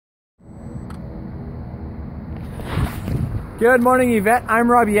Good morning, Yvette.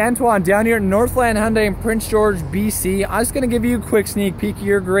 I'm Robbie Antoine down here at Northland Hyundai in Prince George, BC. I was going to give you a quick sneak peek of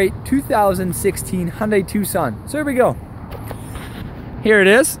your great 2016 Hyundai Tucson. So here we go. Here it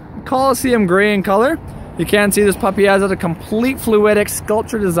is, Coliseum gray in color. You can see this puppy has a complete fluidic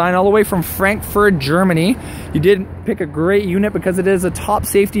sculpture design all the way from Frankfurt, Germany. You did pick a great unit because it is a top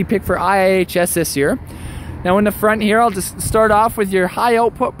safety pick for IIHS this year. Now in the front here, I'll just start off with your high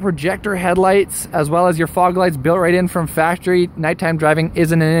output projector headlights as well as your fog lights built right in from factory. Nighttime driving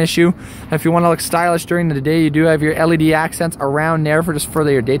isn't an issue. If you want to look stylish during the day, you do have your LED accents around there for just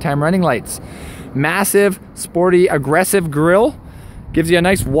further your daytime running lights. Massive, sporty, aggressive grille. Gives you a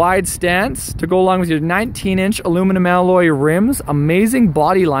nice wide stance to go along with your 19-inch aluminum alloy rims. Amazing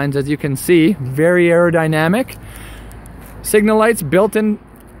body lines, as you can see. Very aerodynamic. Signal lights built in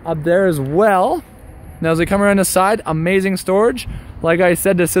up there as well. Now as we come around the side, amazing storage. Like I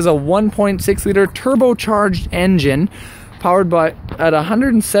said, this is a 1.6 liter turbocharged engine powered by at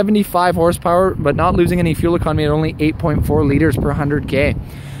 175 horsepower, but not losing any fuel economy at only 8.4 liters per 100K.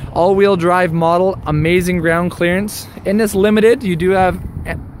 All-wheel drive model, amazing ground clearance. In this Limited, you do have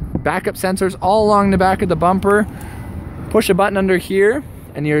backup sensors all along the back of the bumper. Push a button under here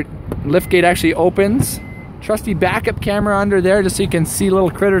and your liftgate actually opens. Trusty backup camera under there just so you can see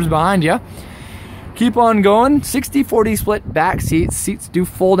little critters behind you. Keep on going. 60-40 split back seats. Seats do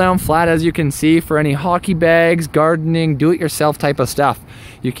fold down flat, as you can see, for any hockey bags, gardening, do-it-yourself type of stuff.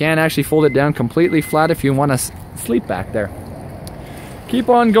 You can actually fold it down completely flat if you want to sleep back there. Keep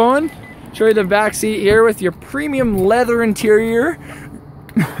on going. Show you the back seat here with your premium leather interior.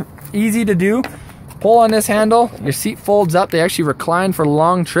 Easy to do. Pull on this handle. Your seat folds up. They actually recline for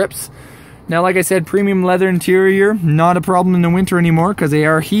long trips. Now, like I said, premium leather interior, not a problem in the winter anymore because they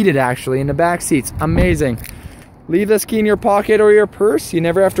are heated actually in the back seats. Amazing. Leave this key in your pocket or your purse. You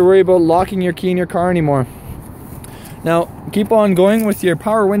never have to worry about locking your key in your car anymore. Now, keep on going with your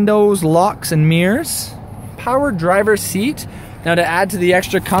power windows, locks, and mirrors. Power driver's seat. Now, to add to the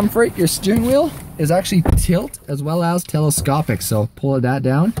extra comfort, your steering wheel is actually tilt as well as telescopic. So pull that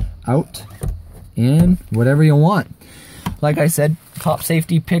down, out, in, whatever you want. Like I said, top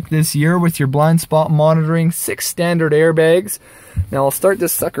safety pick this year with your blind spot monitoring, 6 standard airbags. Now I'll start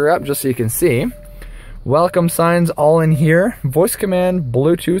this sucker up just so you can see. Welcome signs all in here. Voice command,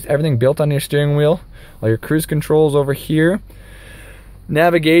 Bluetooth, everything built on your steering wheel. All your cruise controls over here.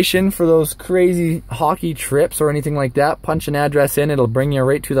 Navigation for those crazy hockey trips or anything like that. Punch an address in, it'll bring you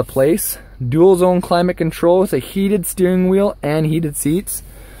right to the place. Dual zone climate control with a heated steering wheel and heated seats.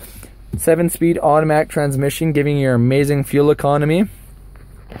 7-speed automatic transmission, giving you amazing fuel economy.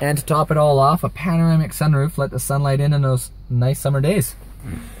 And to top it all off, a panoramic sunroof, let the sunlight in those nice summer days.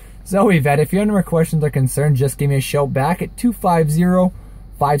 So Yvette, if you have any more questions or concerns, just give me a shout back at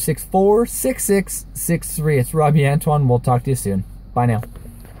 250-564-6663. It's Robbie Antoine. We'll talk to you soon. Bye now.